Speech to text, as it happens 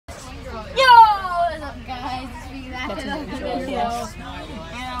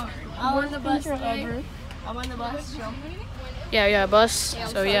on the bus ever. I'm on the bus. Yeah, bus.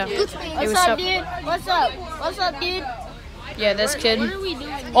 So yeah. Hey, What's up, dude? What's up? What's up, dude? Yeah, this kid. What are we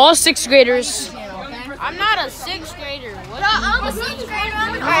doing? All 6th graders. I'm not a 6th grader. What? I'm a 6th grader.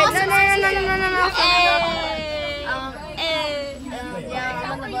 Alright, no. Yeah,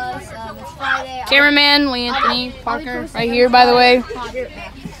 I'm on the bus. It's Friday. Cameraman Lee Anthony Parker, right here, by the way.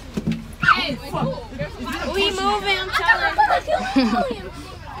 We moving, I'm telling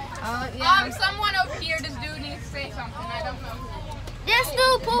Someone over here, this dude needs to say something. I don't know. This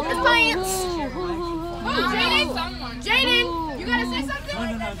dude pooped his pants. Jaden, you gotta say something?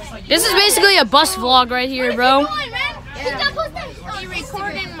 This is basically a bus vlog right here, bro. He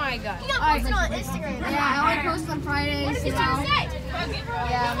recording my guy. He got posted on Instagram. Yeah, I only post on Fridays. What is he trying to say?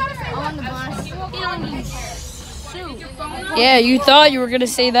 Yeah, I'm on the bus. He don't need shoot. Yeah, you thought you were gonna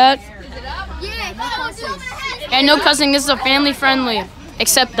say that? Yeah, no cussing. Yeah, no cussing. This is a family friendly,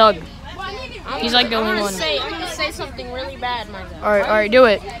 except Doug. He's like the only one. I'm gonna say something really bad, my guy. All right, do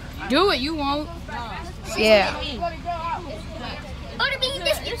it. Do it. You won't. Yeah. Butterbean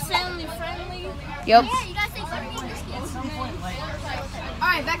biscuits. Family friendly. Yep. Yeah, you gotta say butterbean biscuits.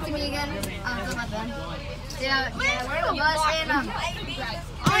 Alright, back to me again. Go about them. Yeah, we're on the bus and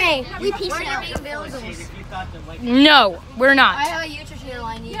alright, we piece it out. No, we're I not. have a YouTube channel.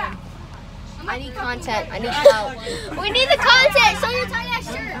 I need content. I need clout. We need the content. So you tie that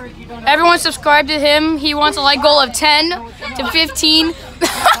shirt. Everyone subscribe to him. He wants a like goal of 10 to 15.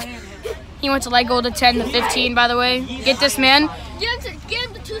 He wants a like goal to 10 to 15, by the way. Get this man. Get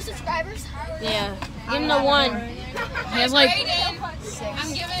him to 2 subscribers. Yeah. Give him the 1. He has like...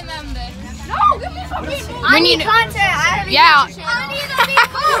 I'm giving them this. No, give me something. We need content. I Yeah.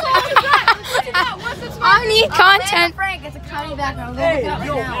 I need content. Frank, it's a comedy background. Go look it up right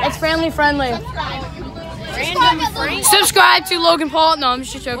now. It's family friendly. Random Frank. Subscribe to Logan Paul. No, I'm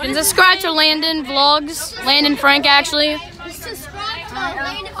just joking. Subscribe to Landon Vlogs. Landon Frank, actually. Subscribe to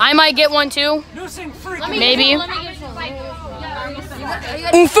Landon. I might get one too. Maybe. Let me get some.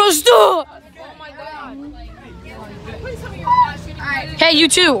 First up. Hey, you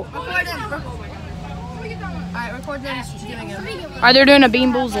too. Record them. Alright, record them. She's giving him. Alright, they're doing a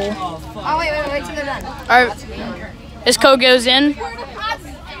bean boozle. Oh, wait till they're done. Alright. This code goes in.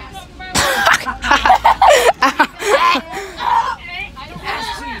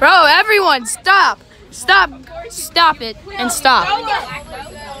 Bro, everyone, stop. Stop it and stop.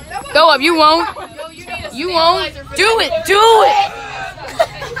 Go up. You won't. You won't. Do it.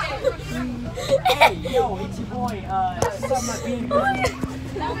 Yo, it's your boy,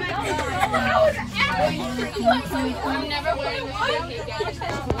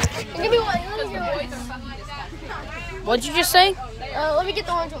 What'd you just say? Let me get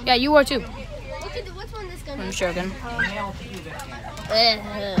the one. Yeah, you are too. What's one this gonna I'm joking.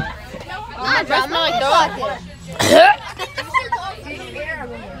 My breath smell like dog.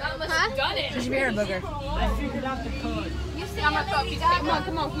 Just beer booger. I figured out the code. Come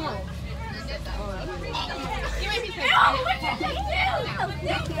on.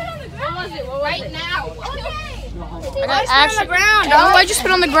 Right now. I got action. Oh, I just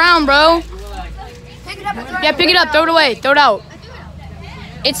spit on the ground, bro. Yeah, pick it up. Throw it away. Throw it out.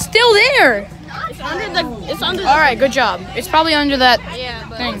 It's still there. It's under the. All right, good job. It's probably under that Yeah,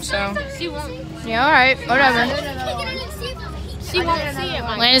 but thing. So she won't. yeah, all right, whatever. She won't see it,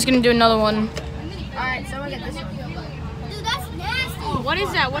 my. Landon's gonna do another one. Alright, someone get this one. Dude, that's nasty. What is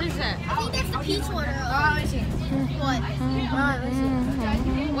that? I think that's the peach one. Let me see. What?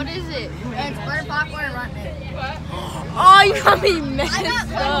 What is it? It's butter popcorn and rotten egg. Oh, you got me messed I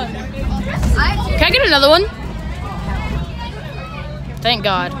got up. Can I get another one? Thank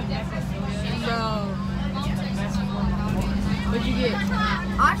God. Bro. What'd you get?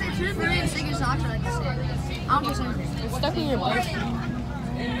 Actually, 2 fruity and sticky socks are like the same. I'm just saying. It's stuck in your butt.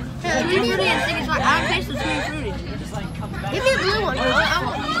 Yeah, 2 fruity and sticky socks. I don't taste the 2 fruity. Give me the blue one.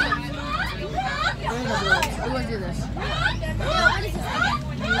 We want to do this.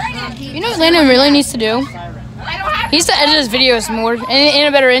 You know what Landon really needs to do? He needs to edit his videos more and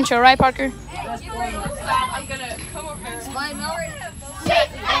a better intro, right, Parker?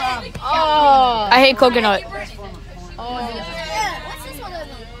 Oh. I hate coconut. What's this one?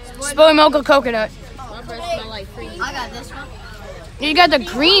 Spoiled milk or coconut. My breath smell like freeze. I got this one. You got the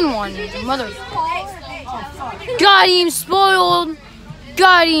green one, mother. Got him, spoiled.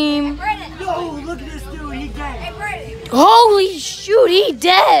 Got him. Yo, look at this dude, he dead. Holy shoot, he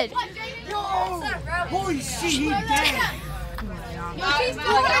dead. Holy shit, he dead.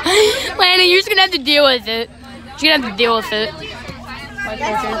 Landon, you're just gonna have to deal with it. You're gonna have to deal with it.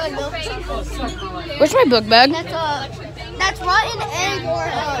 Where's my book bag? That's That's rotten egg or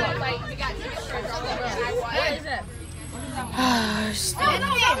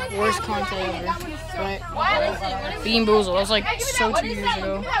Worst content ever. Right? Bean Boozled. That was like so 2 years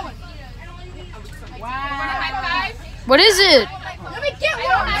ago. What is it?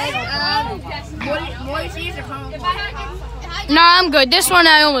 Nah, I'm good. This one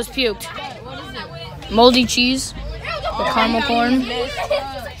I almost puked. Moldy cheese. The caramel corn.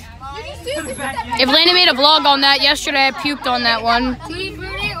 If Landon made a vlog on that yesterday, I puked on that one. Tutti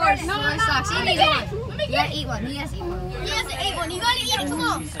Frutti or soy socks? He needs one. You gotta eat one. He has to eat one. He has to eat one. You gotta eat it. Come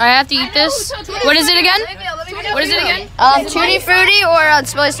on. I have to eat this. What is it again? What is it again? Tutti Frutti or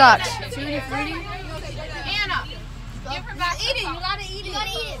soy socks? Anna, give her back. Eat it. You gotta eat it. You gotta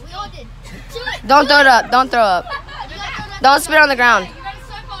eat it. We all did. Don't throw it up. Don't throw up. Don't spit on the ground. You gotta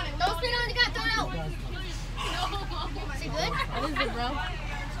suck on it. Don't spit on it. You gotta throw it out. Is it good? What is it, bro?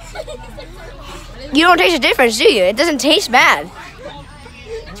 You don't taste the difference, do you? It doesn't taste bad.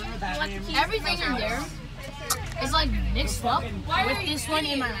 Everything in there is like mixed up with this one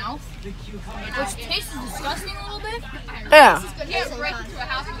in my mouth, which tastes disgusting a little bit. Yeah. It's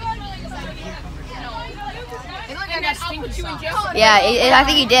like I got stinky sauce. Yeah, I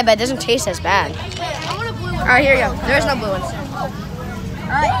think you did, but it doesn't taste as bad. All right, here you go. There's no blue ones.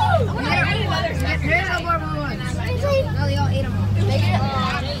 There's no more blue ones. No, they all ate them.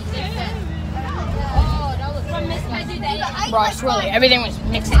 Bro, I swear, like, everything was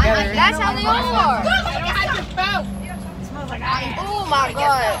mixed together. That's how they are. Oh my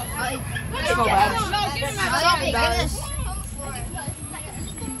god. So bad.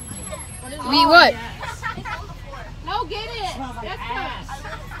 We eat what? No, get it.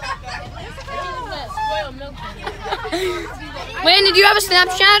 Landon, do you have a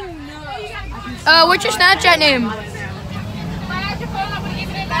Snapchat? What's your Snapchat name?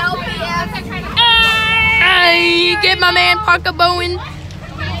 Hey, get my man Parker Bowen.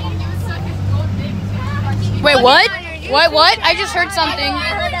 Wait, what? What? I just heard something.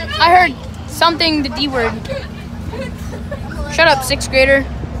 I heard something, the D word. Shut up, 6th grader.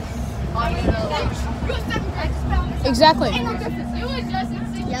 Exactly.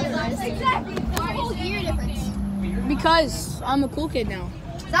 Because I'm a cool kid now.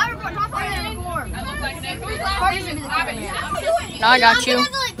 Now I got you.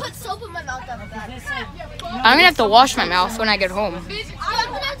 Put soap in my mouth. I'm gonna have to wash my mouth when I get home.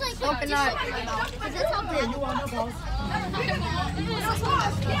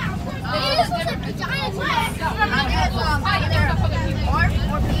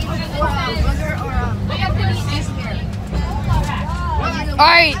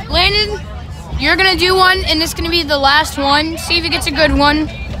 Alright, Landon, you're gonna do one, and this is gonna be the last one. See if it gets a good one.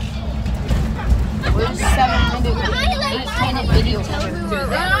 We're 7-minute video.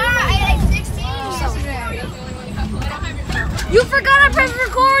 You forgot to press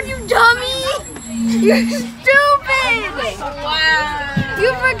record, you dummy! You're stupid! Wow.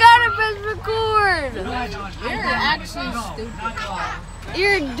 You forgot to press record! You're actually stupid.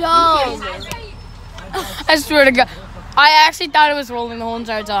 You're dumb. I swear to God. I actually thought it was rolling the whole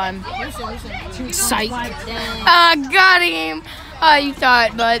entire time. Psych. Got him. You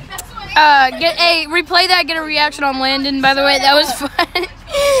thought, but replay that. Get a reaction on Landon. By the way, that was fun.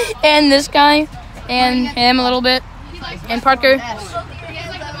 And this guy, and him a little bit, and Parker.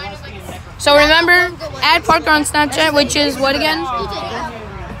 So remember, add Parker on Snapchat, which is what again?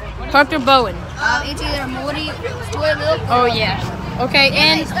 Parker Bowen. It's either moldy, soy milk. Oh yeah. Okay,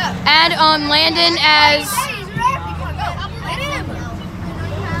 and add Landon as.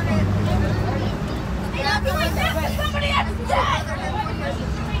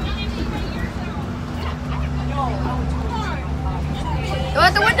 Go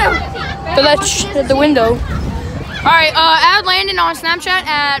out the window. So that's at the window. Alright, add Landon on Snapchat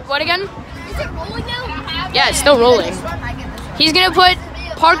at what again? Is it rolling now? Yeah, it's still rolling. He's gonna put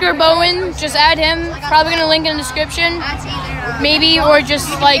Parker Bowen, just add him. Probably gonna link in the description. Maybe, or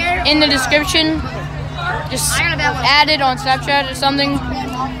just like in the description. Just add it on Snapchat or something.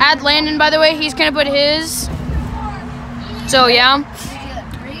 Add Landon, by the way, he's gonna put his. So yeah.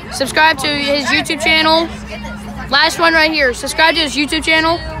 Subscribe to his YouTube channel. Last one right here. Subscribe to his YouTube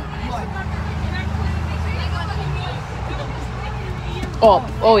channel.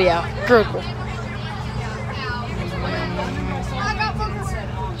 Oh yeah. Purple.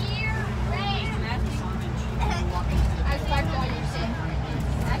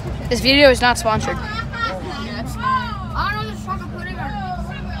 This video is not sponsored. I don't know this chocolate pudding or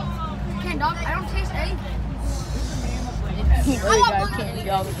can't dog. I don't taste anything.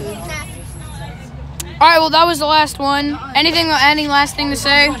 Alright, well that was the last one. Any last thing to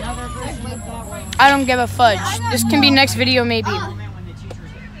say? I don't give a fudge. This can be next video maybe. Who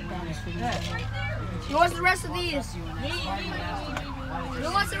wants the rest of these? Who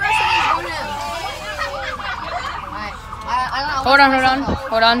wants the rest of these? Go now. Alright. Hold on.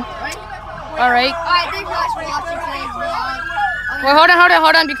 Ready? All right. Alright, thank you guys for watching today's vlog. Wait, hold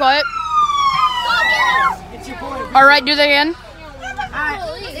on. Be quiet. All right, do that again. Alright,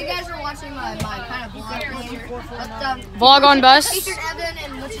 thank you guys for watching my kind of vlog thing. But, Vlog on bus. featured Evan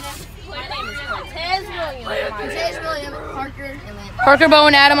and what's your name? Cortez William, Parker, and Lance. Parker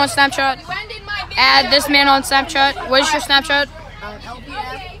Bowen, add him on Snapchat. Add this man on Snapchat. What is your Snapchat?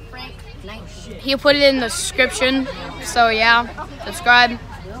 LPF, Frank, 19. He'll put it in the description. So yeah, subscribe.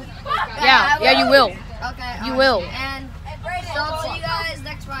 Yeah, you will. Okay. You will. And so I'll see you guys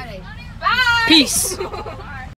next Friday. Peace.